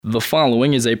The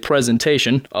following is a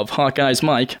presentation of Hawkeyes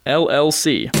Mike,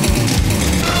 LLC.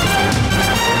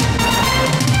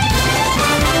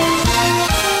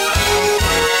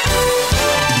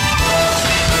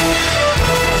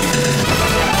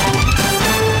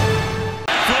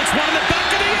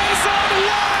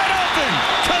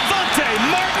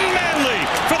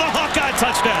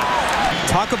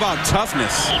 Talk about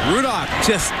toughness. Rudock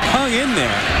just hung in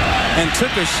there and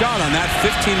took a shot on that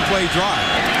 15-play drive.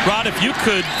 Rod, if you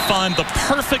could find the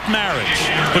perfect marriage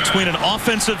between an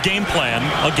offensive game plan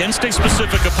against a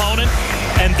specific opponent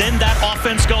and then that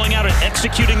offense going out and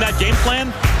executing that game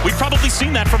plan, we've probably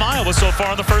seen that from Iowa so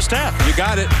far in the first half. You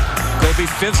got it. Go be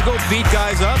physical, beat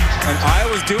guys up, and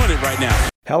Iowa's doing it right now.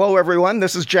 Hello, everyone.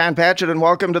 This is John Patchett, and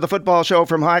welcome to the football show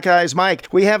from Hawkeyes Mike.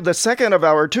 We have the second of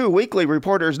our two weekly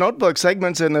Reporter's Notebook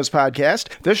segments in this podcast.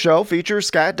 This show features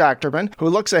Scott Dochterman, who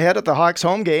looks ahead at the Hawks'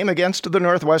 home game against the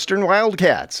Northwestern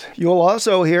Wildcats. You'll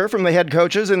also hear from the head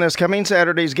coaches in this coming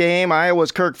Saturday's game,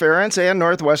 Iowa's Kirk Ferentz and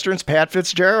Northwestern's Pat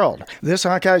Fitzgerald. This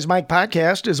Hawkeyes Mike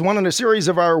podcast is one in a series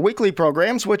of our weekly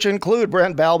programs, which include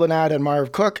Brent Balbinot and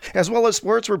Marv Cook, as well as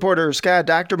sports reporters Scott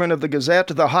Dochterman of the Gazette,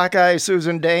 the Hawkeyes,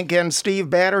 Susan Dank, and Steve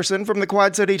Batterson from the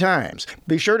Quad City Times.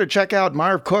 Be sure to check out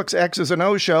Marv Cook's X's and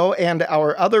O's show and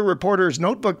our other Reporter's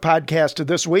Notebook podcast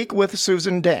this week with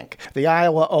Susan Dank. The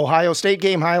Iowa-Ohio State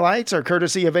game highlights are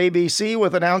courtesy of ABC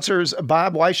with announcers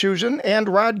Bob Weishusen and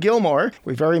Rod Gilmore.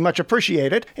 We very much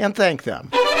appreciate it and thank them.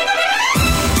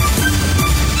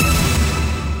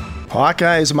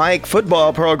 Hawkeyes Mike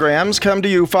football programs come to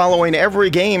you following every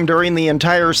game during the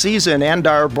entire season and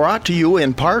are brought to you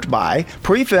in part by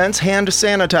Prefense Hand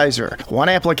Sanitizer. One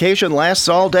application lasts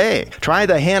all day. Try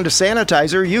the hand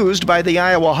sanitizer used by the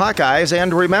Iowa Hawkeyes,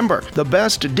 and remember, the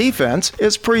best defense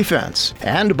is Prefense.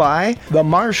 And by the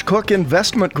Marsh Cook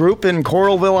Investment Group in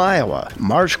Coralville, Iowa.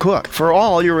 Marsh Cook, for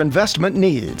all your investment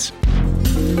needs.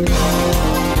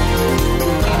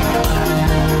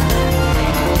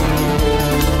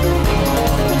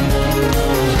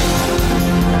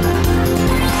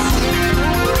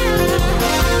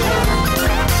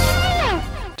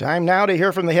 Time now to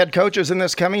hear from the head coaches in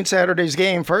this coming Saturday's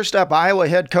game. First up, Iowa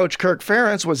head coach Kirk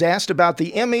Ferentz was asked about the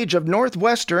image of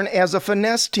Northwestern as a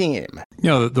finesse team. You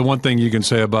know, the one thing you can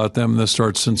say about them, this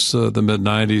starts since the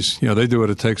mid-'90s, they do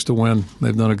what it takes to win.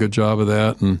 They've done a good job of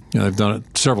that, and they've done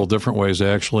it several different ways,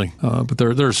 actually. But there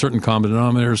are certain common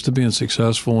denominators to being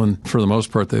successful, and for the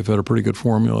most part, they've had a pretty good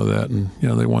formula of that. And,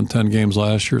 they won 10 games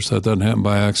last year, so that doesn't happen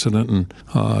by accident. And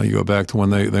you go back to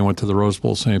when they went to the Rose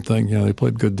Bowl, same thing. They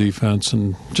played good defense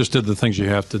and just did the things you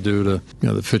have to do to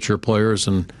that fit your players,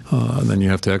 and then you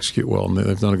have to execute well, and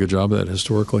they've done a good job of that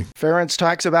historically. Ferentz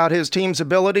talks about his team's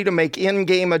ability to make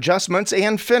in-game adjustments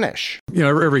and finish.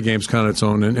 Every game's kind of its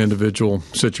own individual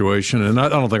situation, and I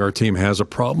don't think our team has a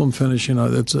problem finishing.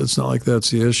 It's not like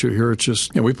that's the issue here. It's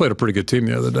just we played a pretty good team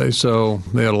the other day, so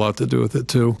they had a lot to do with it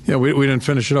too. We didn't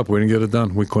finish it up. We didn't get it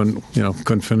done. We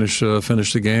couldn't finish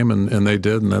the game, and they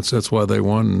did, and that's why they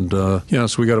won. And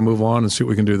so we got to move on and see what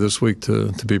we can do this week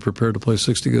to be prepared to play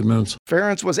 60 good minutes.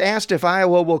 Ferentz was asked if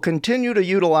Iowa will continue to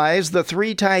utilize the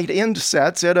 3 tight end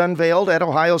sets it unveiled at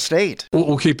Ohio State.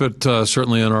 We'll keep it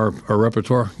certainly in our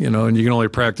repertoire, and you can only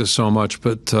practice so much,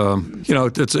 but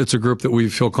it's a group that we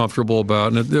feel comfortable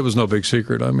about, and it was no big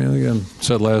secret. I mean, again,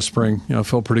 said last spring, I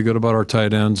felt pretty good about our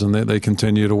tight ends, and they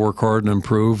continue to work hard and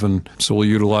improve, and so we'll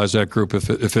utilize that group if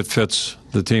it fits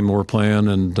the team we're playing,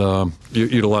 and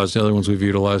utilize the other ones we've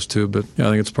utilized too. But I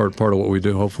think it's part of what we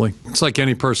do, hopefully. It's like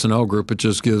any personnel group. It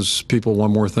just gives people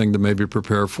one more thing to maybe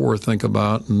prepare for, think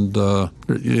about, and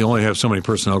you only have so many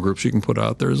personnel groups you can put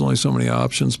out there. There's only so many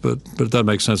options, but it doesn't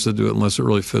make sense to do it unless it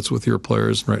really fits with your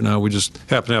players. Right now, we just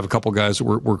happen to have a couple guys that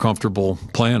we're comfortable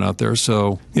playing out there.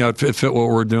 So, it fit what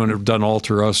we're doing. It doesn't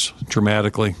alter us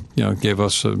dramatically. It gave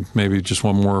us maybe just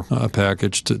one more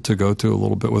package to go to a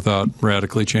little bit without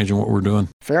radically changing what we're doing.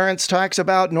 Ferentz talks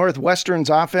about Northwestern's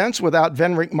offense without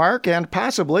Venric Mark and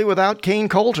possibly without Kane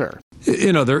Coulter.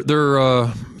 They're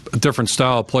a different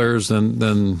style of players than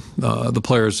the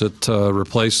players that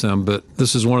replace them. But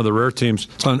this is one of the rare teams.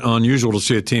 It's unusual to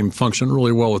see a team function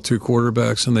really well with 2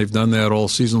 quarterbacks, and they've done that all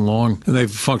season long. And they've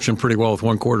functioned pretty well with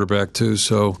 1 quarterback, too,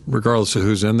 so regardless of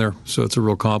who's in there. So it's a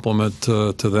real compliment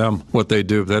to them, what they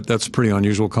do. That's a pretty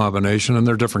unusual combination, and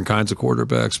they're different kinds of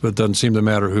quarterbacks, but it doesn't seem to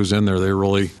matter who's in there. They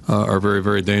really are a very,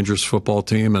 very dangerous football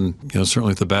team, and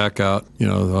certainly at the back out,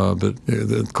 but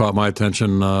it caught my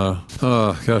attention.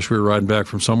 We were riding back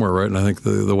from somewhere there, right? And I think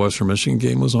the Western Michigan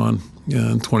game was on.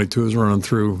 Yeah, and 22 was running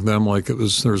through them like there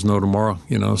was no tomorrow,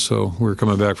 So we were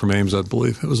coming back from Ames, I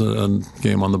believe. It was a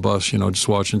game on the bus, just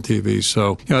watching TV.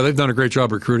 So, they've done a great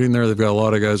job recruiting there. They've got a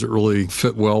lot of guys that really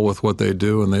fit well with what they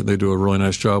do, and they do a really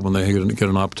nice job when they get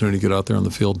an opportunity to get out there on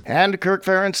the field. And Kirk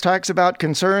Ferentz talks about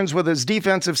concerns with his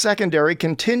defensive secondary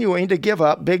continuing to give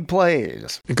up big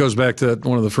plays. It goes back to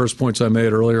one of the first points I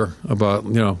made earlier about,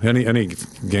 any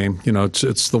game.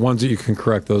 It's the ones that you can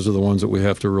correct. Those are the ones that we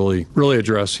have to really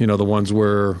address. The ones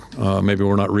where maybe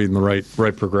we're not reading the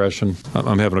right progression.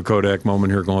 I'm having a Kodak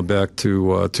moment here going back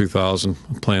to 2000,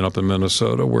 playing up in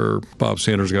Minnesota where Bob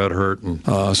Sanders got hurt and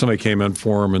somebody came in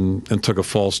for him and took a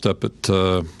false step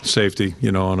at safety,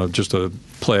 on just a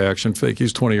play action fake.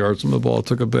 He's 20 yards from the ball,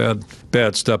 took a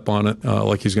bad step on it,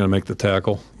 like he's going to make the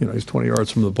tackle. He's 20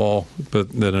 yards from the ball, but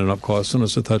that ended up costing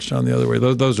us a touchdown the other way.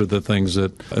 Those are the things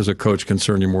that, as a coach,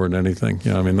 concern you more than anything.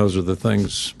 Those are the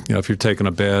things, if you're taking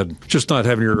a bad, just not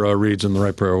having your reads in the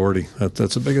right priority,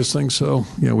 that's the biggest thing. So,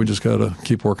 we just got to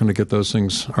keep working to get those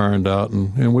things ironed out,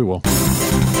 and we will.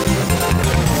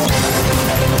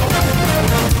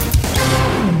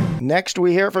 Next,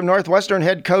 we hear from Northwestern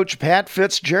head coach Pat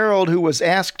Fitzgerald, who was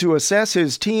asked to assess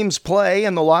his team's play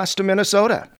in the loss to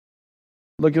Minnesota.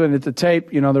 Looking at the tape,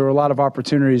 there were a lot of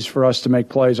opportunities for us to make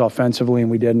plays offensively,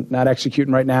 and we didn't. Not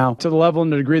executing right now to the level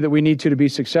and the degree that we need to be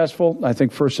successful. I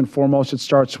think first and foremost, it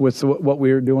starts with what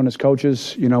we are doing as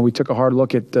coaches. We took a hard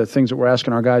look at the things that we're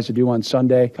asking our guys to do on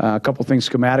Sunday. A couple things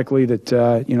schematically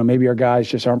that, maybe our guys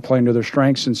just aren't playing to their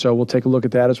strengths, and so we'll take a look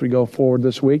at that as we go forward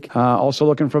this week. Also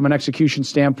looking from an execution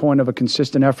standpoint of a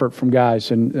consistent effort from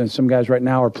guys, and some guys right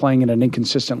now are playing at an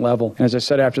inconsistent level. And as I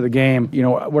said after the game,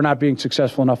 we're not being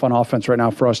successful enough on offense right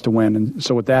now for us to win. And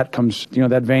so with that comes,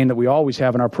 that vein that we always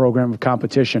have in our program of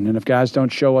competition. And if guys don't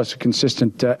show us a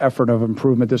consistent effort of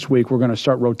improvement this week, we're going to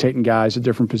start rotating guys at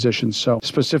different positions. So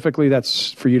specifically,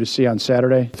 that's for you to see on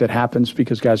Saturday if it happens,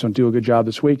 because guys don't do a good job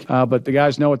this week. But the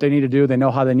guys know what they need to do. They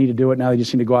know how they need to do it. Now they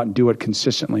just need to go out and do it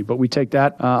consistently. But we take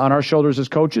that on our shoulders as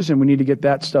coaches, and we need to get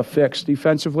that stuff fixed.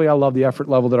 Defensively, I love the effort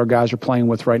level that our guys are playing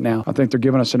with right now. I think they're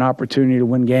giving us an opportunity to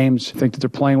win games. I think that they're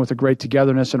playing with a great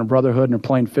togetherness and a brotherhood, and they're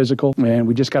playing physical. And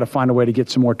we just got to find a way to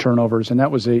get some more turnovers, and that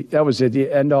was the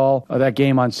end all of that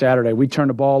game on Saturday. We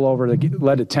turned the ball over that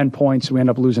led to 10 points. We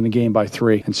ended up losing the game by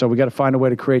 3, and so we got to find a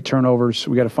way to create turnovers.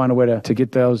 We got to find a way to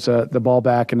get those the ball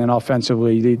back, and then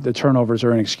offensively, the turnovers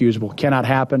are inexcusable. Cannot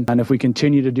happen, and if we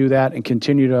continue to do that and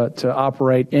continue to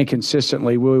operate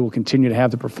inconsistently, we will continue to have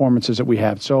the performances that we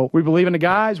have. So we believe in the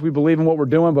guys, we believe in what we're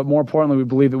doing, but more importantly, we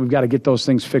believe that we've got to get those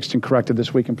things fixed and corrected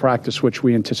this week in practice, which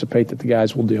we anticipate that the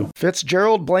guys will do.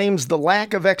 Fitzgerald blames the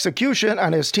lack of execution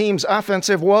on his team's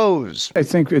offensive woes. I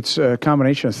think it's a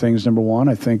combination of things. Number one,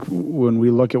 I think when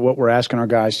we look at what we're asking our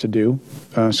guys to do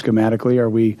schematically,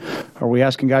 are we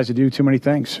asking guys to do too many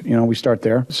things? We start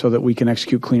there so that we can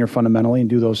execute cleaner fundamentally and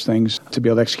do those things to be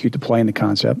able to execute the play and the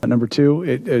concept. Number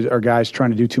two, are guys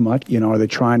trying to do too much? Are they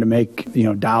trying to make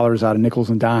dollars out of nickels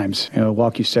and dimes?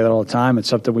 Walk, you say that all the time. It's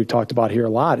something we've talked about here a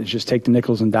lot. It's just take the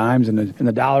nickels and dimes and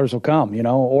the dollars will come.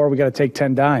 Or we got to take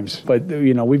 10 dimes. But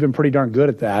we've been pretty darn good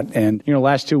at that. And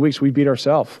last 2 weeks we beat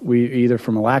ourselves. We either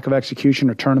from a lack of execution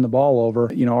or turning the ball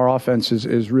over. Our offense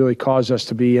is really caused us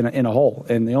to be in a hole.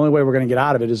 And the only way we're going to get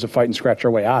out of it is to fight and scratch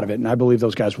our way out of it. And I believe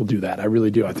those guys will do that. I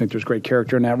really do. I think there's great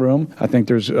character in that room. I think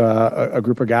there's a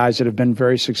group of guys that have been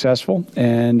very successful,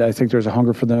 and I think there's a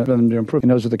hunger for them to improve.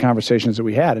 And those are the conversations that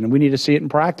we had. And we need to see it in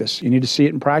practice. You need to see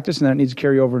it in practice, and then it needs to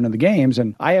carry over into the games.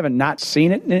 And I haven't not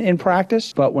seen it in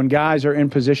practice, but when guys are in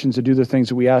positions to do the things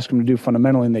that we ask them to do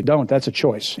fundamentally and they don't, that's a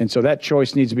choice. And so that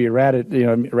choice needs to be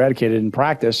eradicated in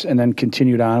practice and then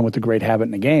continued on with the great habit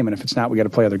in the game. And if it's not, we got to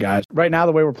play other guys. Right now,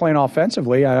 the way we're playing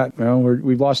offensively,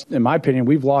 we've lost, in my opinion,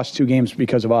 we've lost 2 games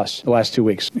because of us the last 2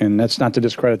 weeks. And that's not to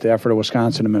discredit the effort of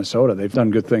Wisconsin and Minnesota. They've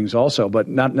done good things also, but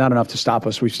not enough to stop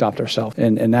us. We've stopped ourselves.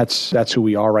 And that's who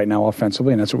we are right now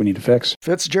offensively, and that's what we need to fix.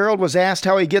 Fitzgerald was asked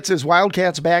how he gets his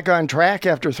Wildcats back on track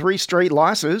after 3 straight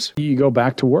losses. You go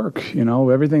back to work.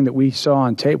 Everything that we saw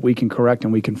on tape, we can correct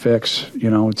and we can fix.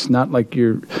 It's not like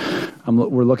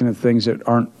we're looking at things that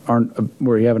aren't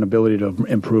where you have an ability to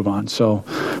improve on. So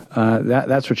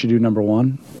that's what you do, number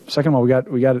one. Second of all,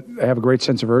 we got to have a great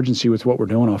sense of urgency with what we're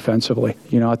doing offensively.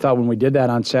 I thought when we did that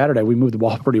on Saturday, we moved the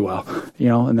ball pretty well.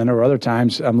 And then there were other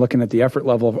times I'm looking at the effort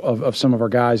level of some of our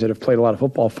guys that have played a lot of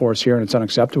football for us here, and it's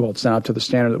unacceptable. It's not up to the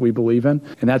standard that we believe in,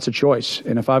 and that's a choice.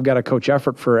 And if I've got to coach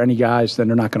effort for any guys, then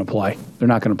they're not going to play. They're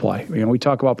not going to play. We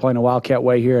talk about playing a Wildcat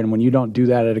way here, and when you don't do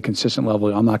that at a consistent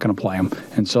level, I'm not going to play them.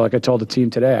 And so like I told told the team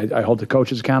today, I hold the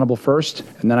coaches accountable first,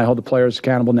 and then I hold the players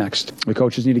accountable next. The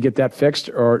coaches need to get that fixed,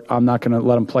 or I'm not going to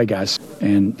let them play, guys.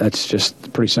 And that's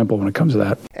just pretty simple when it comes to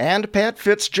that. And Pat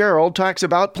Fitzgerald talks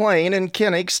about playing in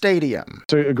Kinnick Stadium.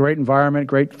 It's a great environment,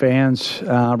 great fans,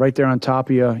 right there on top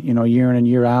of you, year in and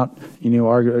year out.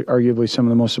 Arguably some of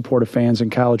the most supportive fans in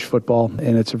college football,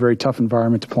 and it's a very tough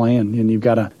environment to play in. And you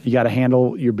got to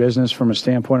handle your business from a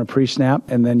standpoint of pre-snap,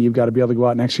 and then you've got to be able to go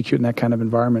out and execute in that kind of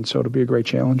environment. So it'll be a great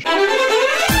challenge.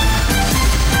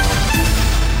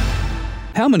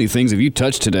 How many things have you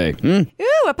touched today? Ooh,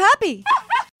 a puppy.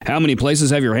 How many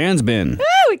places have your hands been?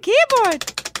 Ooh, a keyboard.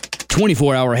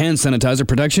 24-hour hand sanitizer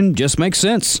protection just makes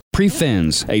sense.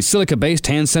 Prefens, a silica-based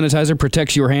hand sanitizer,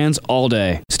 protects your hands all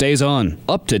day. Stays on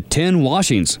up to 10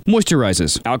 washings,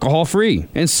 moisturizes, alcohol-free,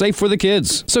 and safe for the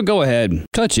kids. So go ahead,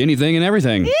 touch anything and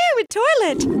everything. Ew, a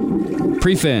toilet.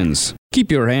 Prefens,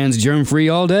 keep your hands germ-free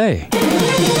all day.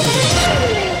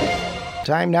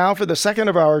 Time now for the second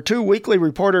of our 2 weekly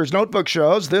Reporter's Notebook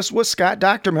shows. This was Scott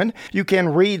Docterman. You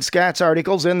can read Scott's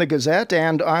articles in the Gazette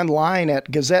and online at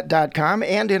Gazette.com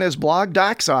and in his blog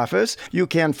Doc's Office. You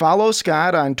can follow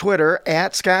Scott on Twitter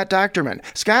at Scott Docterman.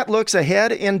 Scott looks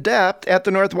ahead in depth at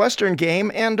the Northwestern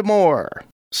game and more.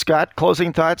 Scott,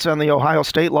 closing thoughts on the Ohio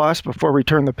State loss before we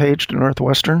turn the page to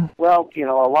Northwestern? Well,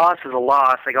 a loss is a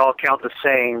loss. They all count the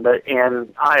same,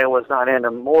 and Iowa's not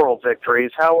into moral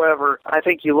victories. However, I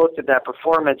think you looked at that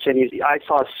performance, and I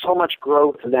saw so much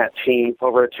growth in that team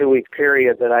over a 2-week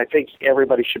period that I think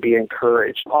everybody should be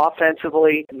encouraged.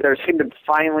 Offensively, there seemed to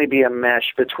finally be a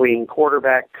mesh between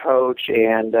quarterback, coach,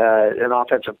 and an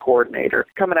offensive coordinator.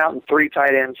 Coming out in 3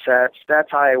 tight end sets, that's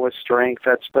Iowa's strength.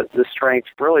 That's the strength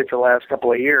really for the last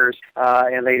couple of years,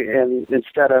 and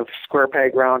instead of square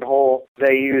peg round hole,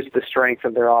 they use the strength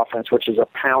of their offense, which is a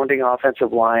pounding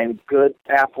offensive line, good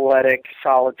athletic,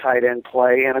 solid tight end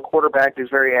play, and a quarterback who's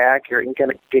very accurate and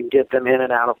can get them in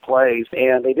and out of plays.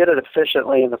 And they did it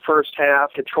efficiently in the first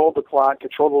half, controlled the clock,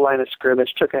 controlled the line of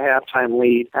scrimmage, took a halftime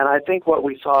lead. And I think what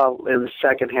we saw in the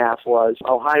second half was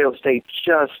Ohio State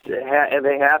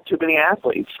they have too many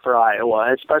athletes for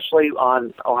Iowa, especially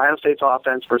on Ohio State's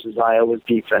offense versus Iowa's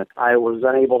defense. Iowa was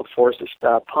unable to force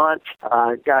a punt,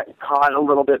 got caught a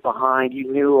little bit behind.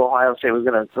 You knew Ohio State was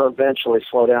going to eventually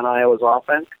slow down Iowa's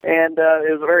offense, and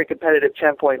it was a very competitive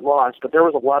 10-point loss, but there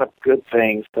was a lot of good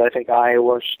things that I think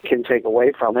Iowa can take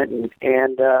away from it,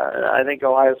 and I think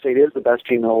Ohio State is the best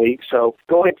team in the league, so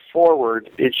going forward,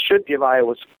 it should give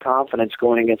Iowa some confidence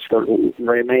going against the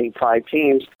remaining 5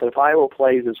 teams, but if Iowa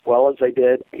plays as well as they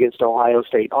did against Ohio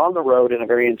State on the road in a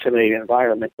very intimidating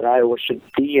environment, that Iowa should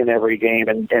be in every game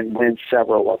and win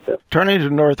several of them. Turning to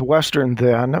Northwestern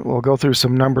then, we'll go through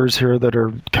some numbers here that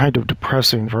are kind of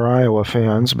depressing for Iowa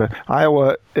fans, but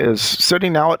Iowa is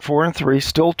sitting now at 4-3,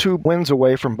 still 2 wins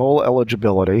away from bowl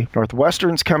eligibility.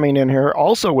 Northwestern's coming in here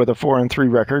also with a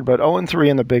 4-3 record, but 0-3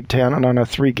 in the Big Ten and on a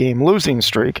 3-game losing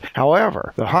streak.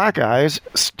 However, the Hawkeyes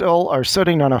still are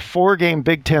sitting on a 4-game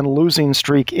Big Ten losing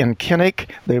streak in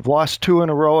Kinnick. They've lost 2 in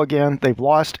a row again. They've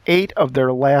lost 8 of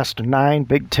their last 9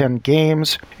 Big Ten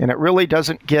games, and it really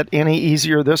doesn't get any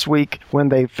easier this week when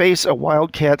they face a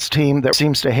Wildcats team that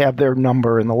seems to have their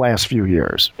number in the last few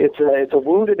years. It's a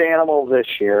wounded animal this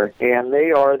year, and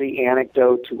they are the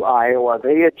antidote to Iowa.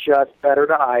 They adjust better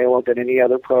to Iowa than any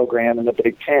other program in the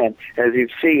Big Ten, as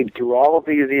you've seen through all of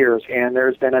these years, and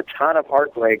there's been a ton of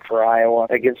heartbreak for Iowa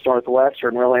against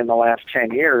Northwestern really in the last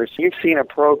 10 years. You've seen a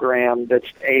program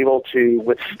that's able to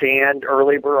withstand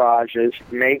early barrages,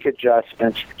 make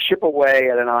adjustments, chip away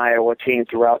at an Iowa team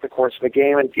throughout the course of the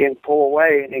game, and pull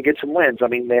away and get some wins. I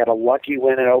mean, they had a lucky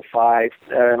win in 2005,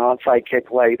 an onside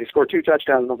kick late. They scored 2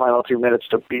 touchdowns in the final 2 minutes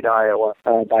to beat Iowa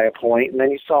by a point. And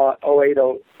then you saw 2008,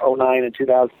 2009, and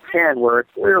 2010, where a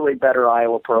clearly better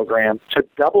Iowa program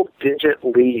took double-digit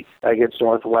lead against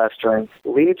Northwestern,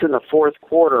 leads in the fourth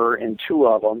quarter in 2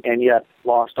 of them, and yet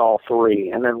lost all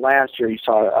 3. And then last year you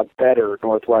saw a better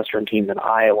Northwestern team than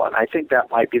Iowa. And I think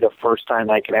that might be the first time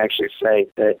I can actually say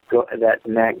that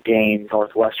in that game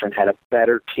Northwestern had a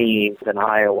better team than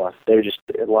Iowa. They just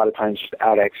a lot of times just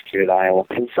out-executed Iowa.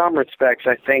 In some respects,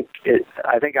 I think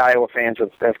Iowa fans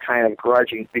have kind of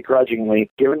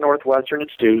begrudgingly given Northwestern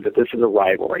its due that this is a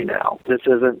rivalry now. This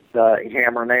isn't the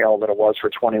hammer nail that it was for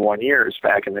 21 years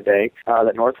back in the day.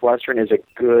 That Northwestern is a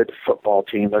good football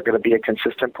team. They're going to be a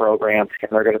consistent program,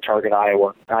 and they're going to target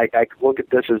Iowa. I look at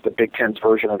this as the Big Ten's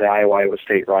version of the Iowa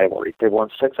State rivalry. They've won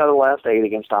 6 out of the last 8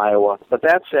 against Iowa. But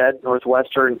that said,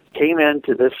 Northwestern came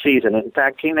into this season, in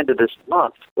fact, came into this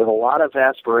month with a lot of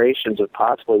aspirations of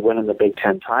possibly winning the Big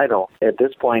Ten title. At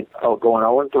this point, going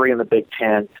 0-3 in the Big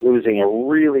Ten, losing a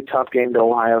really tough game to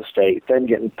Ohio State, then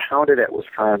getting pounded at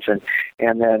Wisconsin,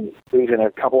 and then losing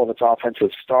a couple of its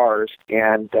offensive stars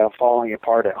and falling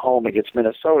apart at home against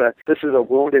Minnesota. This is a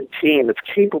wounded team that's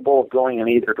capable of going in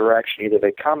either direction. Either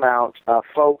they come out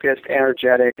focused,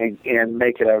 energetic, and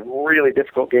make it a really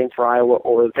difficult game for Iowa,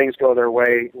 or things go their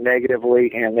way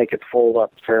negatively and they could fold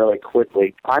up fairly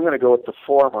quickly. I'm going to go with the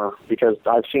former because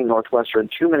I've seen Northwestern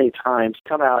too many times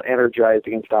come out energized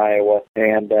against Iowa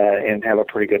and have a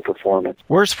pretty good performance.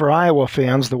 Worse for Iowa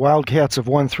fans, the Wildcats have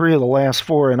won 3 of the last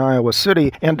 4 in Iowa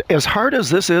City. And as hard as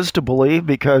this is to believe,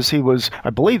 because he was, I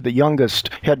believe, the youngest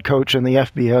head coach in the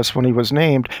FBS when he was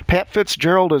named, Pat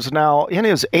Fitzgerald is now in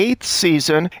his 8th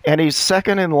season, and he's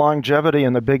second in longevity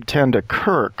in the Big Ten to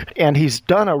Kirk. And he's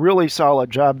done a really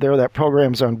solid job there. That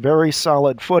program's on very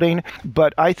solid footing.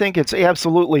 But I think it's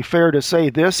absolutely fair to say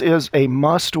this is a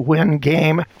must-win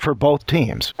game for both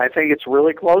teams. I think it's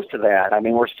really close to that. I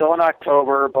mean, we're still in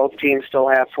October. Both teams still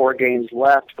have 4 games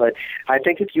left. But I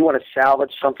think if you want to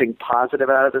salvage something positive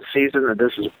out of the season, then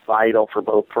this is vital for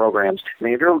both programs. I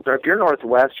mean, if you're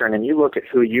Northwestern and you look at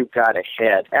who you've got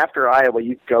ahead, after Iowa,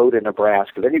 you go to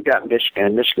Nebraska. Then you've got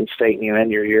Michigan State, and you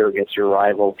end your year against your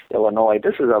rival, Illinois.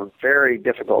 This is a very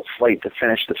difficult slate to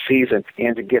finish the season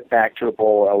and to get back to the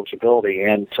bowl eligibility.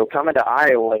 And so coming to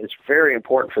Iowa is very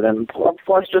important for them.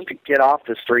 Plus, just to get off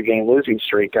this 3-game losing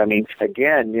streak. I mean,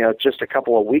 again, just a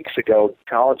couple of weeks ago,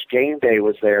 College Game Day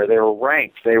was there. They were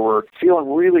ranked. They were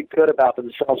feeling really good about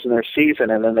themselves in their season,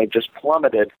 and then they just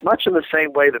plummeted, much in the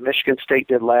same way that Michigan State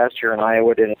did last year and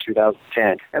Iowa did in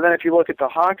 2010. And then if you look at the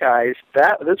Hawkeyes,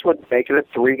 this would make it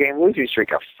a 3-game losing streak,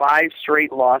 5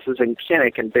 straight losses in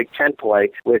Kinnick in Big Ten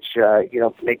play, which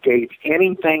negate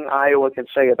anything Iowa can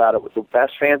say about it with the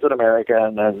best fans in America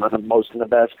and the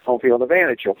best home field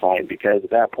advantage you'll find, because at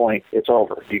that point it's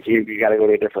over. You got to go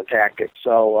to a different tactic.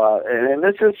 So and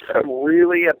this is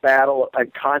really a battle, a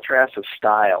contrast of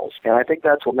styles, and I think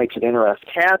that's what makes it interesting.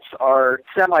 Cats are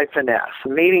semi-finesse,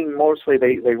 meaning mostly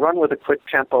they run with a quick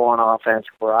tempo on offense,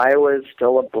 where Iowa is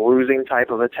still a bruising type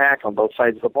of attack on both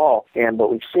sides of the ball. And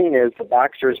what we've seen is the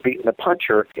boxer's beaten the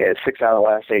puncher 6 out of the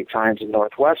last 8 times in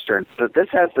Northwestern. But this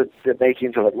has the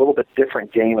makings of a little bit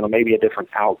different game and maybe a different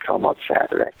outcome on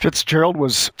Saturday. Fitzgerald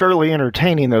was fairly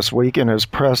entertaining this week in his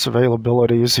press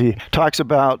availabilities. He talks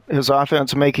about his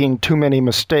offense making too many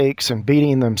mistakes and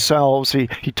beating themselves. He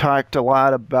talked a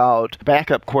lot about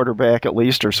backup quarterback, at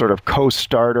least, or sort of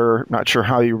co-starter. Not sure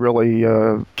how you really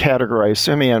categorize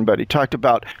Simeon, but he talked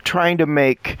about trying to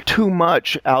make too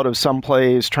much out of some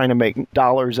plays, trying to make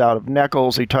dollars out of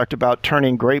nickels. He talked about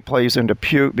turning great plays into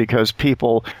puke because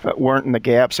people weren't in the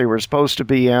gaps they were supposed to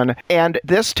be in. And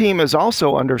this team is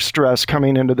also under stress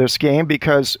coming into this game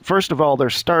because, first of all, their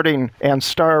starting and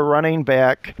star running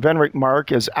back, Venric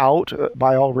Mark, is out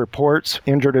by all reports,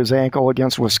 injured his ankle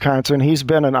against Wisconsin. He's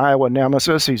been an Iowa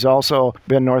nemesis. He's also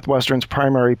been Northwestern's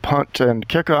primary punt and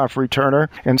kickoff returner.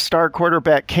 And star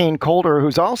quarterback Kane Coulter,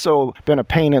 who's also been a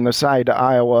pain in the side to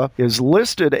Iowa, is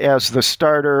listed as the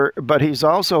starter, but he's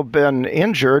also been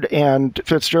injured, and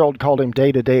Fitzgerald called him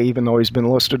day-to-day even though he's been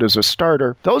listed as a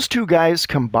starter. Those two guys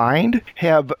combined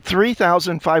have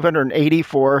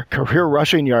 3,584 career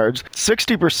rushing yards,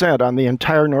 60% on the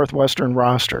entire Northwestern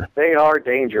roster. They are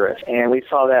dangerous, and we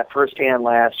saw that firsthand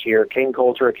last year. Kane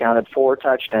Coulter accounted 4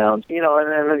 touchdowns.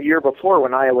 And then the year before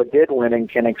when Iowa did win in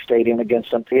Kinnick Stadium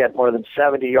against them, he had more than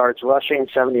 70 yards rushing,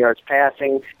 70 yards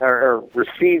passing, or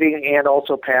receiving, and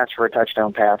also pass for a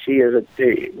touchdown pass. He is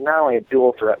not only a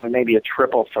dual threat, but maybe a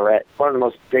triple threat. One of the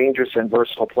most dangerous and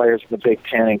versatile players in the Big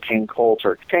Ten, and Kane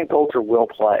Coulter. Kane Coulter will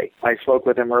play. I spoke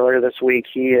with him earlier this week.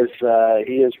 He is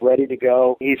ready to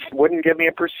go. He wouldn't give me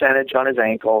a percentage on his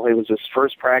ankle. It was his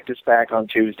first practice back on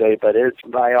Tuesday, but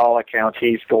by all accounts,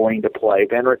 he's going to play.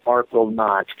 Venric Mark will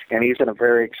not, and he's a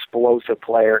very explosive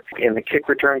player. In the kick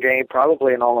return game,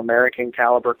 probably an All-American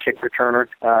caliber kick returner,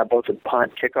 both in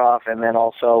punt, kickoff, and then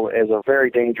also as a very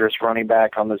dangerous running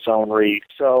back on the zone read.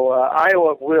 So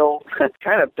Iowa will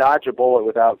kind of dodge a bullet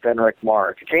without Venric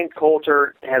Mark. Kane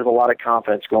Coulter has a lot of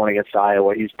confidence going against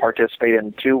Iowa. He's participated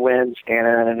in 2 wins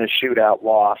and in a shootout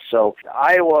loss. So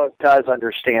Iowa does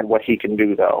understand what he can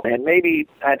do, though. And maybe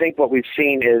I think what we've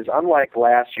seen is, unlike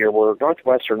last year where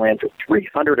Northwestern ran for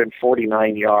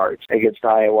 349 yards against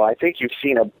Iowa, I think you've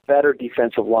seen a better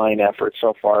defensive line effort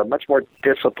so far, a much more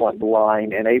disciplined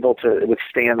line and able to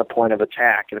withstand the point of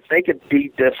attack. And if they could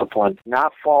be disciplined,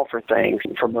 not fall for things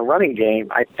from the running game,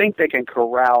 I think they can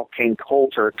corral Kane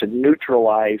Coulter to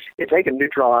neutralize. If they can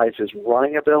neutralize his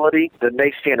running ability, then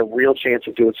they stand a real chance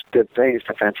of doing good things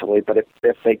defensively. But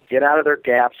if they get out of their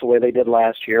gaps the way they did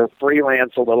last year,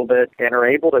 freelance a little bit, and are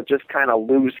able to just kind of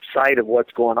lose sight of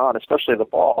what's going on, especially the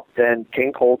ball, then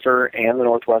Kane Coulter and the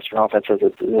Northwestern offense has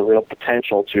a real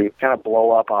potential to kind of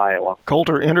blow up Iowa.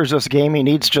 Coulter enters this game. He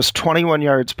needs just 21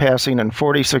 yards passing and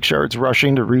 46 yards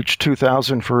rushing to reach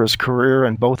 2,000 for his career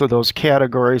in both of those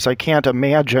categories. I can't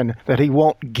imagine that he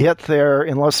won't get there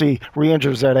unless he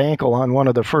re-injures that ankle on one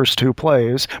of the first two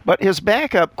plays. But his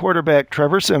backup quarterback,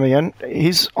 Trevor Siemian,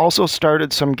 he's also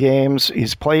started some games.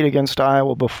 He's played against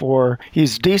Iowa before.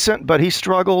 He's decent, but he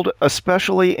struggled,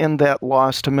 especially in that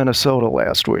loss to Minnesota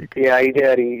last week. Yeah, he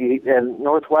did. And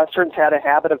Northwestern's had a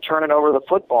habit of turning over the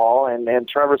football, and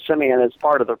Trevor Siemian is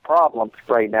part of the problem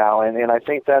right now. And I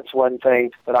think that's one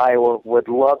thing that Iowa would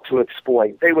love to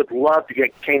exploit. They would love to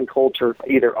get Kane Coulter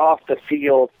either off the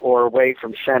field or away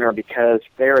from center because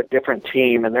they're a different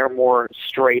team and they're more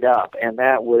straight up, and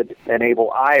that would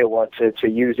enable Iowa to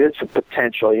use its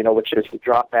potential, which is to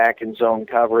drop back in zone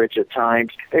coverage at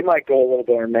times. They might go a little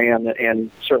bit in man,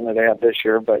 and certainly they have this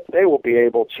year, but they will be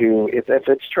able to, if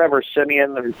it's Trevor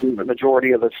Siemian, the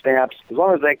majority of the snaps, as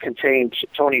long as they contain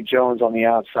Tony Jones on the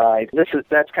outside,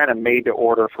 that's kind of made to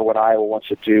order for what Iowa wants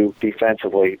to do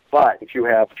defensively. But if you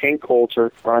have Kane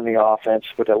Coulter run the offense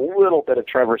with a little bit of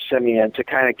Trevor Siemian to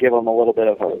kind of give them a little bit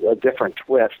of a different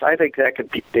twist, I think that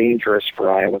could be dangerous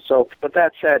for Iowa. So, but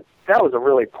that said, that was a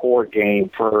really poor game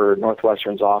for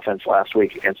Northwestern's offense last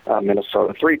week against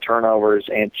Minnesota. 3 turnovers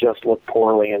and just looked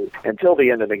poorly until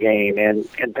the end of the game.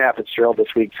 And Pat Fitzgerald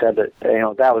this week said that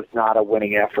that was not a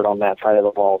winning effort on that side of the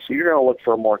ball. So you're going to look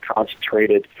for a more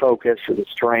concentrated focus and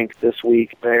strength this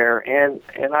week there. And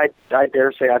I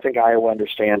dare say I think Iowa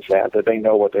understands that they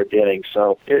know what they're getting.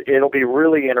 So it'll be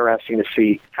really interesting to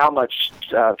see how much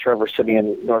Trevor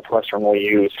Siemian Northwestern will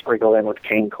use, sprinkle in with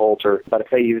Kane Coulter. But if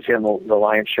they use him the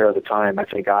lion's share of the time, I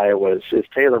think Iowa is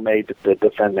tailor-made to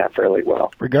defend that fairly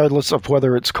well. Regardless of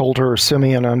whether it's Coulter or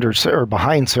Siemian under or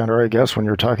behind center, I guess, when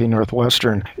you're talking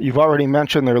Northwestern. You've already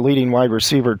mentioned their leading wide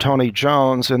receiver, Tony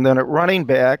Jones, and then at running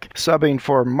back, subbing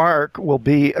for Mark, will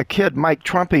be a kid, Mike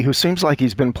Trumpy, who seems like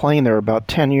he's been playing there about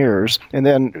 10 years, and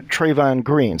then Trayvon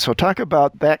Green. So talk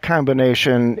about that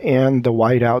combination and the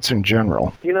wideouts in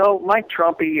general. Mike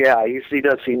Trumpy, yeah, he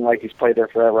does seem like he's played there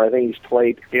forever. I think he's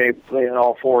played in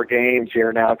all 4 games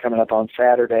here now, coming up on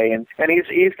Saturday, and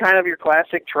he's kind of your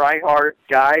classic try-hard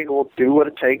guy who will do what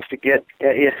it takes to get,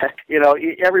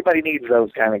 everybody needs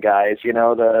those kind of guys,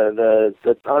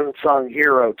 the unsung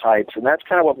hero types, and that's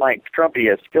kind of what Mike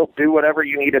Trumpy is. He'll do whatever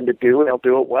you need him to do, and he'll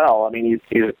do it well. I mean,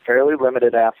 he's fairly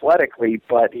limited athletically,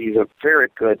 but he's a very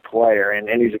good player, and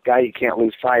he's a guy you can't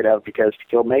lose sight of because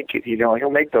he'll make it,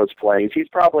 he'll make those plays. He's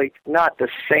probably not the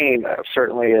same,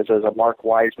 certainly, as a Mark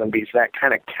Wiseman, but he's that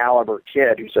kind of caliber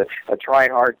kid who's a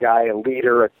try-hard guy, a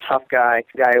leader, a tough guy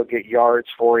who'll get yards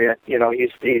for you.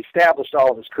 He established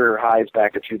all of his career highs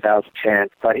back in 2010,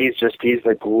 but he's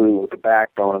the glue, the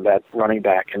backbone of that running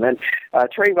back. And then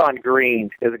Trayvon Green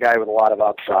is a guy with a lot of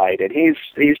upside, and he's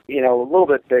a little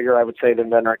bit bigger, I would say, than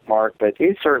Venrick Mark, but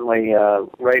he's certainly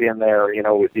right in there.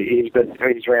 He's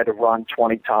had to run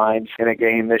 20 times in a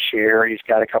game this year. He's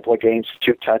got a couple of games,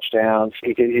 2 touchdowns.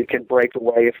 He can break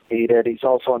away if needed. He's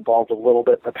also involved a little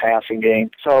bit in the passing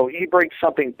game. So he brings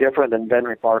something different than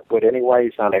Venrick Mark would anyway.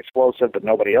 He's not explosive, but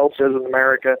nobody else is in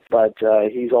America. But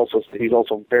he's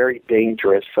also very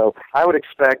dangerous. So I would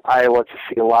expect Iowa to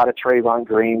see a lot of Trayvon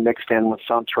Green mixed in with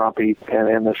some Trumpy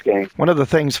in this game. One of the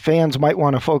things fans might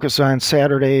want to focus on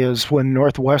Saturday is when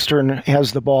Northwestern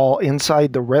has the ball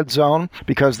inside the red zone,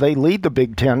 because they lead the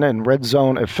Big Ten in red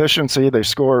zone efficiency. They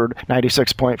scored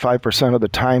 96.5% of the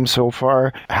time so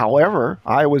far. However,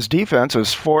 Iowa's defense is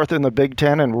 4th in the Big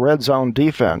Ten in red zone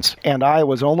defense, and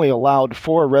Iowa's only allowed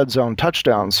 4 red zone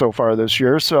touchdowns so far this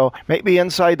year, so maybe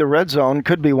inside the red zone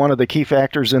could be one of the key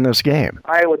factors in this game.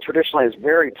 Iowa traditionally is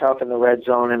very tough in the red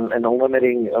zone and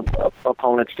limiting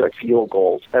opponents to field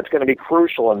goals. That's going to be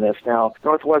crucial in this. Now,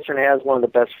 Northwestern has one of the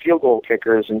best field goal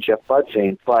kickers in Jeff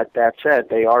Budzine, but that said,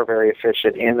 they are very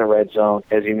efficient in the red zone.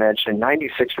 As you mentioned,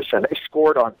 96%. They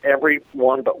scored on every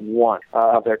one but one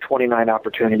of their 29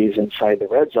 opportunities inside the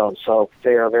red zone, so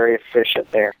they are very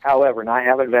efficient there. However, not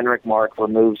having Venrick Mark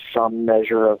removes some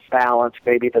measure of balance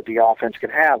maybe that the offense can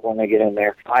have when they get in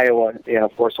there. Iowa,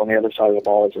 of course, on the other side of the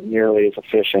ball isn't nearly as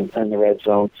efficient in the red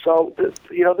zone. So, this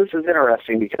is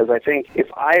interesting because I think if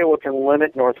Iowa can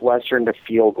limit Northwestern to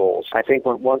field goals, I think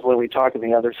when we talk on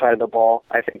the other side of the ball,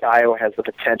 I think Iowa has the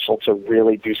potential to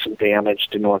really do some damage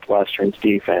to Northwestern's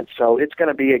defense. So it's going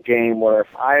to be a game where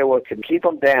if Iowa can keep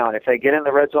them down, if they get in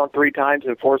the red zone 3 times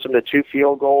and force them to 2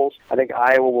 field goals, I think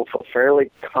Iowa will feel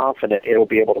fairly confident it will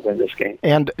be able to win this game. game.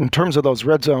 And in terms of those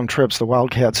red zone trips, the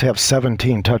Wildcats have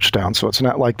 17 touchdowns, so it's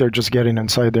not like they're just getting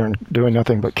inside there and doing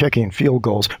nothing but kicking field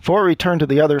goals. Before we turn to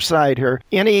the other side here,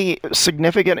 any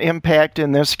significant impact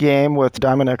in this game with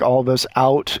Dominic Alves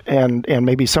out and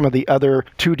maybe some of the other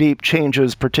two deep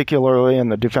changes, particularly in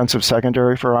the defensive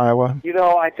secondary for Iowa?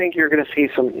 I think you're going to see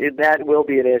that will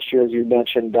be an issue, as you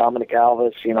mentioned. Dominic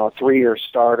Alves, a 3-year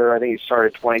starter. I think he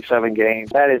started 27 games.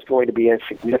 That is going to be a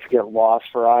significant loss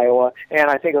for Iowa. And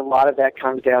I think a lot of that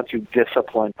comes down to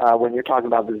discipline. When you're talking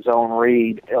about the zone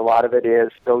read, a lot of it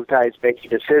is those guys making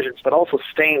decisions, but also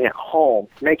staying at home,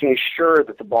 making sure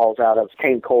that the ball's out of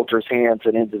Kane Coulter's hands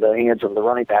and into the hands of the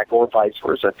running back or vice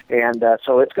versa. And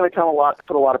so it's going to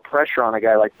put a lot of pressure on a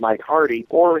guy like Mike Hardy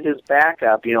or his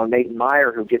backup, Nathan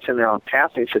Meyer, who gets in there on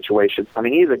passing situations. I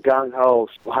mean, he's a gung-ho,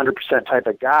 100% type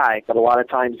of guy, but a lot of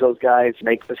times those guys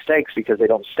make mistakes because they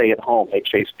don't stay at home. They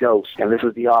chase ghosts. And this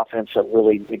is the offense that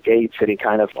really negates any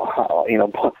kind of,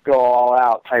 go all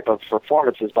out type of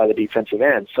performances by the defensive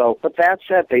end. So, but that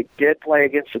said, they did play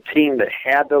against a team that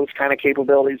had those kind of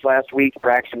capabilities last week.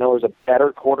 Braxton Miller's a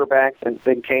better quarterback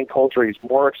than Kane Coulter. He's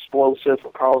more explosive.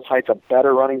 Carlos Hyde's a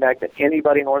better running back than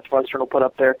anybody Northwestern will put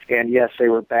up there. And yes, they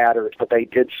were battered, but they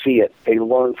did see it. They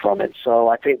learned from it. So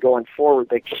I think going forward,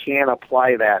 they can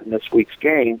apply that in this week's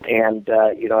game. And,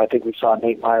 I think we saw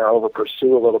Nate Meyer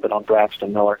over-pursue a little bit on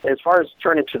Braxton Miller. As far as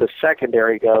turning to the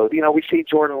secondary goes, we see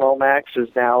Jordan Lomax is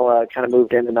now kind of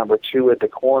moved into number 2 at the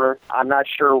corner. I'm not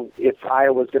sure if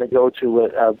Iowa's going to go to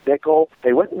a nickel.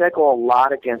 They went nickel a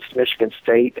lot against Michigan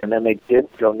State, and then they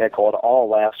didn't go nickel at all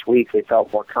last week. They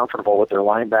felt more comfortable with their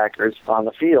linebackers on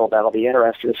the field. That'll be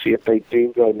interesting to see if they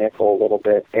do go nickel a little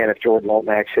bit and if Jordan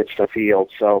Lomax hits the field.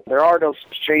 So there are those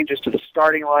changes to the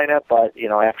starting lineup, but,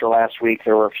 after last week,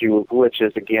 there were a few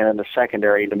glitches again in the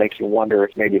secondary to make you wonder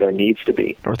if maybe there needs to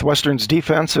be. Northwestern's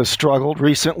defense has struggled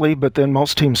recently, but then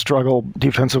most teams struggle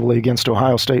defensively against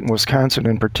Ohio State and Wisconsin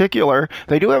in particular.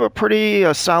 They do have a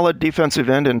pretty solid defensive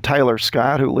end in Tyler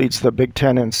Scott, who leads the Big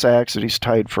Ten in sacks, and he's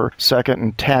tied for second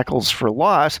in tackles for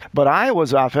loss. But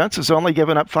Iowa's offense has only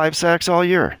given up 5 sacks all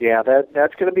year. Yeah,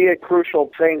 that's going to be a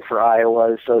crucial thing for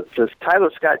Iowa. So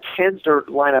Tyler Scott tends to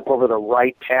line up over the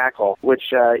right tackle,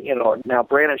 which, now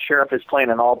Brandon Sheriff is playing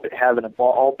having an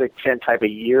all Big Ten type of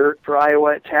year for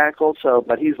Iowa at tackle,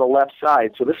 but he's the left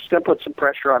side. So this is going to put some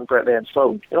pressure on Brett Van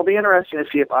Sloten. It'll be interesting to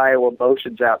see if Iowa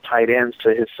motions out tight ends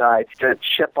to his side to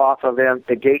chip off of him,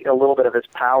 to gate a little bit of his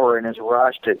power and his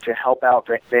rush to help out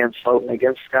Van Sloten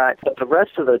against Scott. But the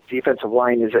rest of the defensive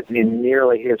line isn't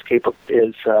nearly his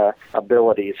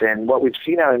abilities. And what we've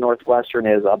seen out of Northwestern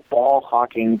is a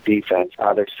ball-hawking defense.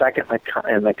 They're second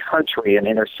in the country in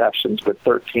interceptions with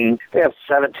 13. They have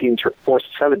 17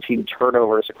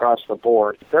 turnovers across the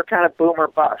board. They're kind of boom or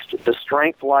bust. The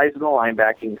strength lies in the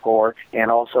linebacking core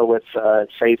and also with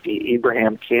safety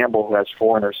Ibrahim Campbell, who has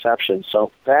 4 interceptions.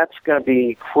 So that's going to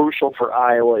be crucial for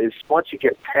Iowa is once you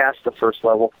get past the first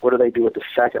level, what do they do at the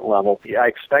second level? I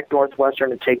expect Northwestern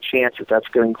to take chances. That's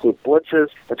going to include blitzes.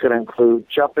 That's going to include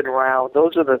jumping around.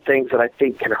 Those are the things that I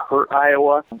think can hurt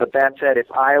Iowa. But that said,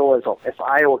 if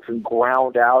Iowa can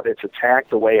ground out its attack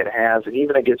the way it has, and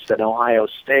even against an Ohio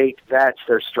State, that's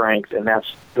their strength, and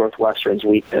that's Northwestern's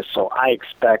weakness. So I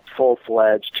expect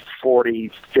full-fledged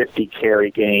 40, 50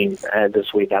 carry game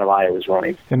this week out of Iowa's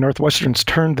running. And Northwestern's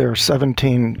turned their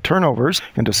 17 turnovers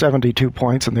into 72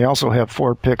 points, and they also have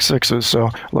 4 pick sixes, so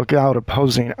look out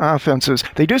opposing offenses.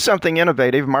 They do something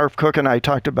innovative. Marv Cook and I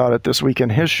talked about it this week in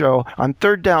his show on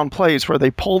third down plays where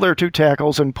they pull their 2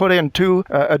 tackles and put in 2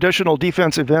 additional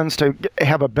defensive ends to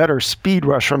have a better speed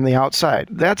rush from the outside.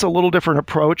 That's a little different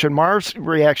approach, and Marv's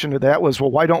reaction to that was,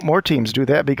 well, why don't more teams do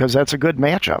that? Because that's a good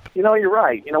matchup. You're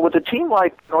right. With a team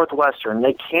like Northwestern,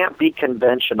 they can't be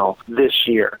conventional this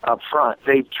year up front.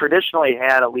 They've traditionally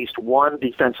had at least one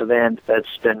defensive end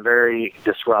that's been very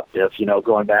disruptive,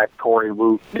 going back Corey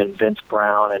Woot and Vince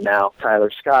Brown and now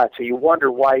Tyler Scott. So you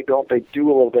wonder why don't they do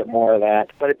a little bit more of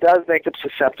that. But it does make them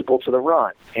susceptible to the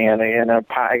run. And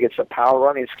I guess a power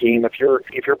running scheme, if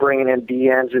you're bringing in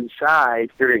DNs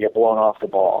inside, you're going to get blown off the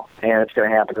ball. And it's going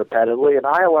to happen repetitively. And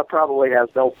Iowa probably has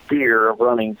no fear of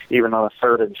running even on a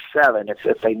 3rd and 7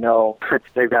 if they know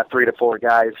they've got 3 to 4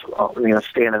 guys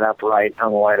standing upright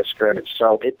on the line of scrimmage.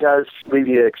 So it does leave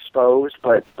you exposed.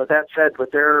 But that said,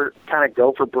 with their kind of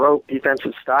go-for-broke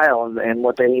defensive style and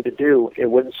what they need to do, it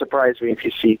wouldn't surprise me if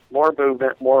you see more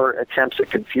movement, more attempts at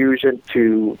confusion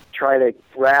to try to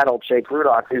rattle Jake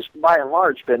Rudock, who's by and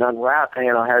large been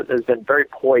has been very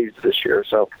poised this year.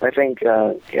 So I think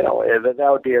that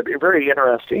would be a very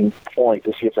interesting point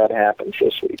to see if that happens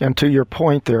this week. And to your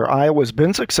point there, Iowa's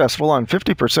been successful on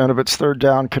 50% of its third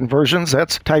down conversions.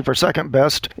 That's tied for second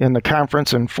best in the conference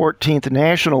conference and 14th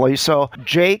nationally. So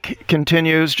Jake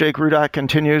Rudock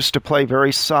continues to play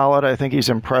very solid. I think he's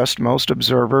impressed most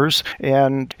observers.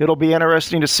 And it'll be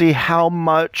interesting to see how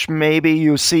much maybe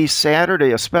you see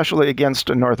Saturday, especially against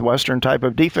a Northwestern type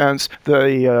of defense,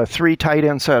 the 3 tight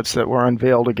end sets that were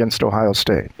unveiled against Ohio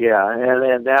State. Yeah,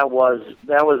 and that was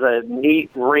a neat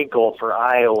wrinkle for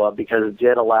Iowa because it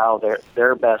did allow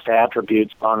their best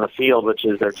attributes on the field, which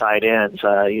is their tight ends.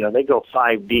 They go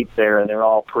 5 deep there, and they're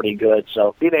all pretty good.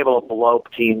 So being able to blow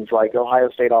teams like Ohio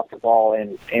State off the ball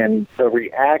and the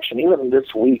reaction, even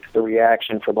this week, the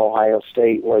reaction from Ohio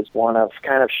State was one of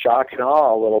kind of shock and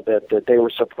awe a little bit that they were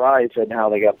surprised at how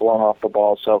they got blown off the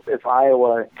ball. So if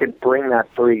Iowa can bring that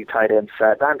 3 tight end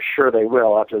set, I'm sure they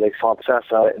will after they saw success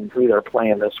of it and who they're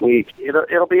playing this week.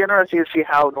 It'll be interesting to see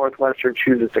how Northwestern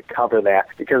chooses to cover that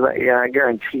because I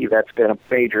guarantee that's been a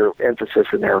major emphasis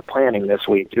in their planning this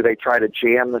week. Do they try to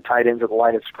jam the tight ends at the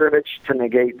line of scrimmage to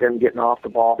negate them getting off the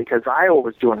ball? Because Iowa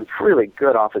was doing really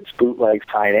good off its bootlegs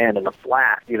tight end in the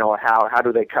flat. How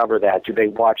do they cover that? Do they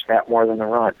watch that more than the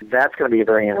run? That's going to be a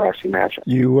very interesting matchup.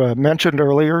 You mentioned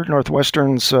earlier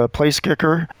Northwestern's place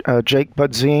kicker, Jake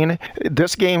Budzine.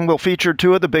 This game will feature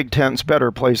 2 of the Big Ten's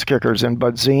better place kickers in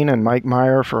Budzine and Mike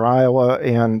Meyer for Iowa,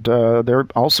 and they're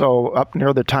also up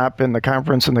near the top in the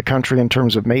conference in the country in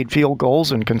terms of made field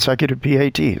goals and consecutive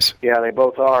PATs. Yeah, they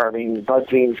both are. I mean,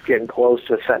 Budzine's getting close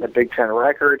to setting a Big Ten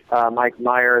record. Mike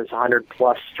Meyer is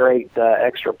 100-plus straight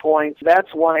extra points.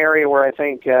 That's one area where I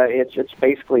think it's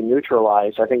basically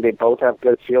neutralized. I think they both have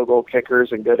good field goal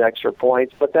kickers and good extra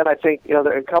points. But then I think, there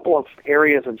are a couple of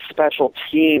areas in special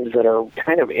teams that are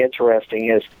kind of interesting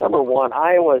is, number one,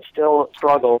 Iowa still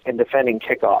struggles in defending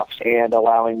kickoffs and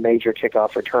allowing major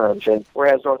kickoff returns. And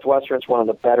whereas Northwestern's one of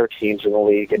the better teams in the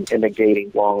league in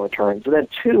negating long returns. And then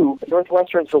 2,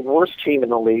 Northwestern's the worst team in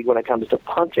the league when it comes to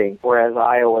punting, whereas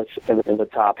Iowa's in the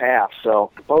top half.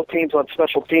 So both teams on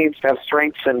special teams have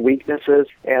strengths and weaknesses,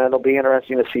 and it'll be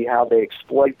interesting to see how they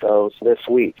exploit those this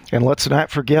week. And let's not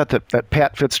forget that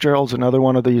Pat Fitzgerald's another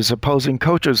one of these opposing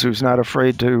coaches who's not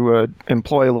afraid to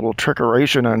employ a little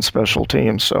trickeration on special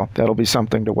teams. So that'll be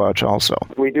something to watch also.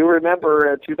 We do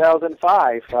remember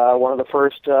 2005, one of the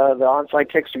first the onside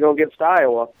kicks to go against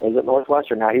Iowa was at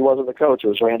Northwestern. Now, he wasn't the coach. It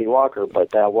was Randy Walker,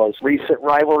 but that was recent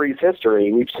rivalries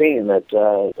history. We've seen that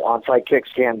onside kicks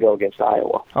can go against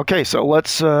Iowa. Okay, so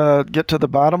let's get to the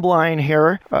bottom line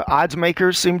here. Odds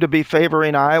makers seem to be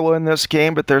favoring Iowa in this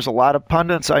game, but there's a lot of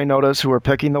pundits I notice who are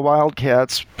picking the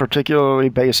Wildcats, particularly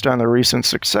based on the recent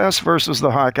success versus the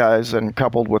Hawkeyes and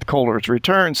coupled with Coulter's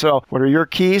return. So what are your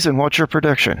keys and what's your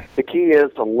prediction? The key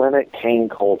is to limit Kane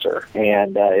Coulter,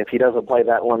 and if he doesn't play,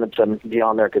 that limits him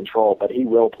beyond their control, but he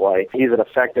will play. He's an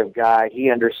effective guy. He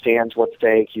understands what's at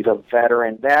stake. He's a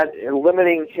veteran. That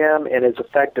limiting him and his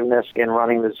effectiveness in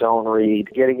running the zone read,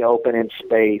 getting open in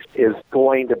space, is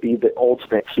going to be the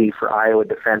ultimate key for Iowa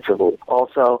defensively.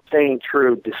 Also, staying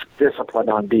true discipline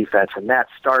on defense, and that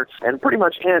starts and pretty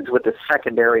much ends with the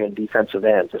secondary and defensive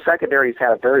ends. The secondary's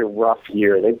had a very rough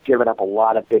year. They've given up a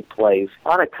lot of big plays,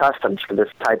 unaccustomed to this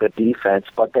type of defense,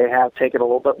 but they have taken a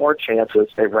little bit more chances.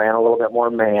 They've ran a little bit more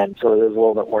man, so it is a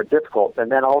little bit more difficult.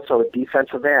 And then also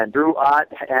defensive end. Drew Ott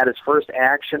had his first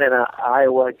action in an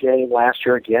Iowa game last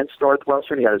year against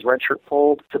Northwestern. He had his red shirt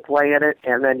pulled to play in it.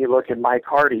 And then you look at Mike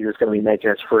Hardy, who's going to be making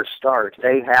his first start.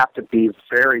 They have to be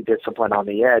very disciplined on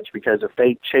the edge because if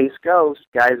they chase ghosts,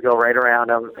 guys go right around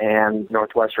them, and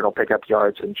Northwestern will pick up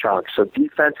yards in chunks. So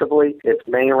defensively, it's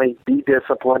mainly be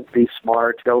disciplined, be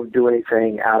smart, don't do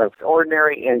anything out of the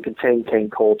ordinary, and contain Kane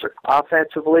Coulter.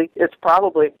 Offensively, it's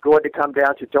probably going to come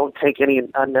down to don't take any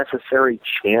unnecessary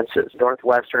chances.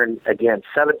 Northwestern, again,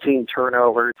 17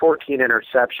 turnovers, 14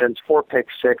 interceptions, 4 pick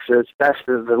sixes. That's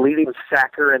the leading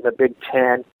sacker in the Big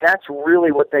Ten. That's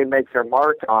really what they make their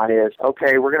mark on is,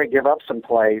 okay, we're going to give up some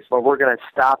plays, but we're going to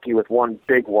stop you with one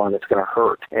big one that's going to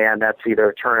hurt, and that's either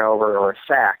a turnover or a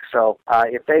sack. So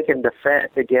if they can defend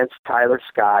against Tyler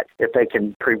Scott, if they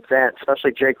can prevent,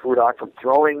 especially Jake Rudock, from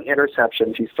throwing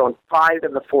interceptions, he's thrown 5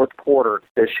 in the fourth quarter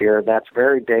this year. That's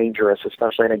very dangerous,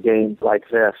 especially in a game like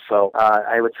this. So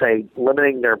I would say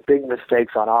limiting their big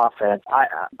mistakes on offense.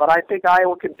 But I think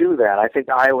Iowa can do that. I think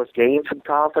Iowa's gained some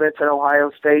confidence in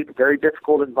Ohio State. Very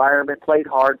difficult environment, played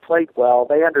hard, played well.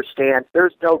 They understand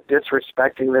there's no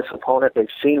disrespecting this opponent. They've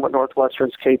seen what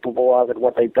Northwestern's capable of and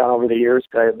what they've done over the years.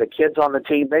 The kids on the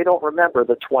team, they don't remember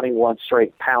the 21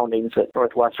 straight poundings that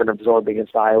Northwestern absorbed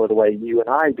against Iowa the way you and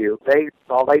I do.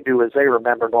 All they do is they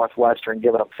remember Northwestern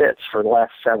giving them fits for the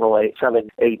last 7,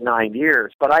 8, 9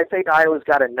 years. But I think Iowa's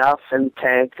got enough in the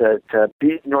tank to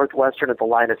beat Northwestern at the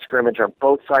line of scrimmage on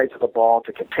both sides of the ball,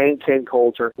 to contain Kane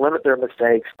Coulter, limit their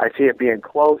mistakes. I see it being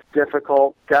close,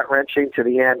 difficult, gut-wrenching to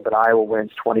the end, but Iowa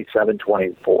wins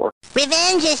 27-24.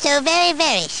 Revenge is so very,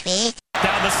 very sweet.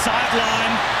 Down the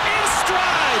sideline, in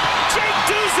stride, Jake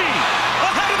Duzey,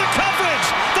 ahead of the coverage,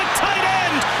 the tight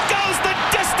end goes the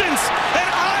distance, and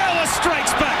Iowa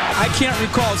strikes back. I can't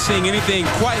recall seeing anything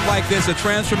quite like this, a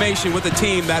transformation with a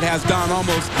team that has gone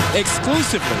almost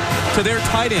exclusively to their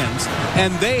tight ends,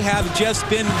 and they have just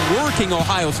been working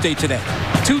Ohio State today.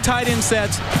 2 tight end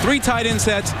sets, 3 tight end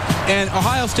sets, and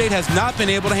Ohio State has not been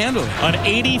able to handle it. An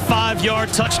 85-yard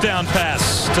touchdown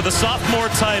pass to the sophomore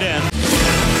tight end.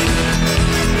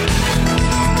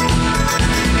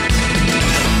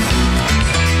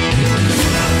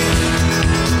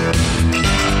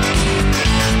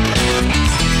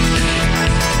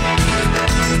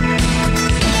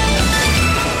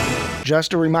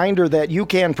 Just a reminder that you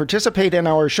can participate in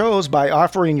our shows by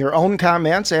offering your own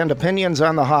comments and opinions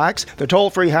on the Hawks. The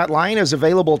toll-free hotline is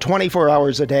available 24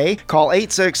 hours a day. Call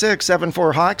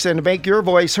 866-74-HAWKS and make your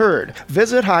voice heard.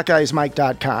 Visit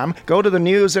HawkeyesMike.com, go to the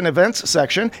News and Events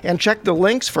section, and check the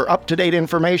links for up-to-date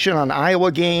information on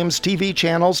Iowa games, TV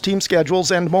channels, team schedules,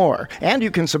 and more. And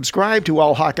you can subscribe to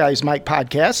all Hawkeyes Mike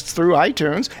podcasts through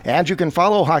iTunes, and you can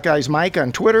follow Hawkeyes Mike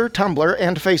on Twitter, Tumblr,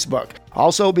 and Facebook.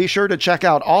 Also, be sure to check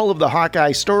out all of the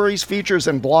Hawkeye stories, features,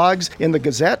 and blogs in the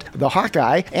Gazette, the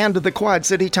Hawkeye, and the Quad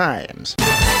City Times.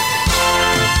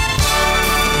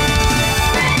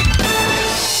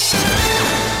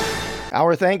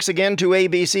 Our thanks again to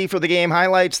ABC for the game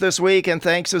highlights this week, and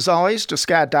thanks as always to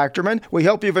Scott Docterman. We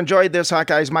hope you've enjoyed this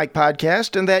Hawkeyes Mike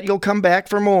podcast and that you'll come back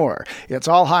for more. It's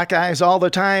all Hawkeyes all the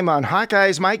time on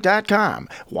HawkeyesMike.com.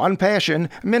 One passion,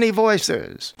 many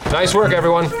voices. Nice work,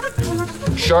 everyone.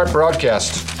 Sharp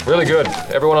broadcast. Really good.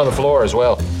 Everyone on the floor as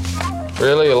well.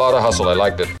 Really a lot of hustle. I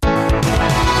liked it.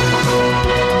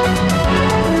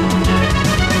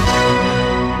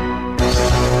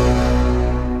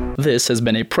 This has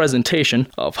been a presentation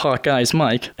of Hawkeyes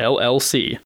Mike, LLC.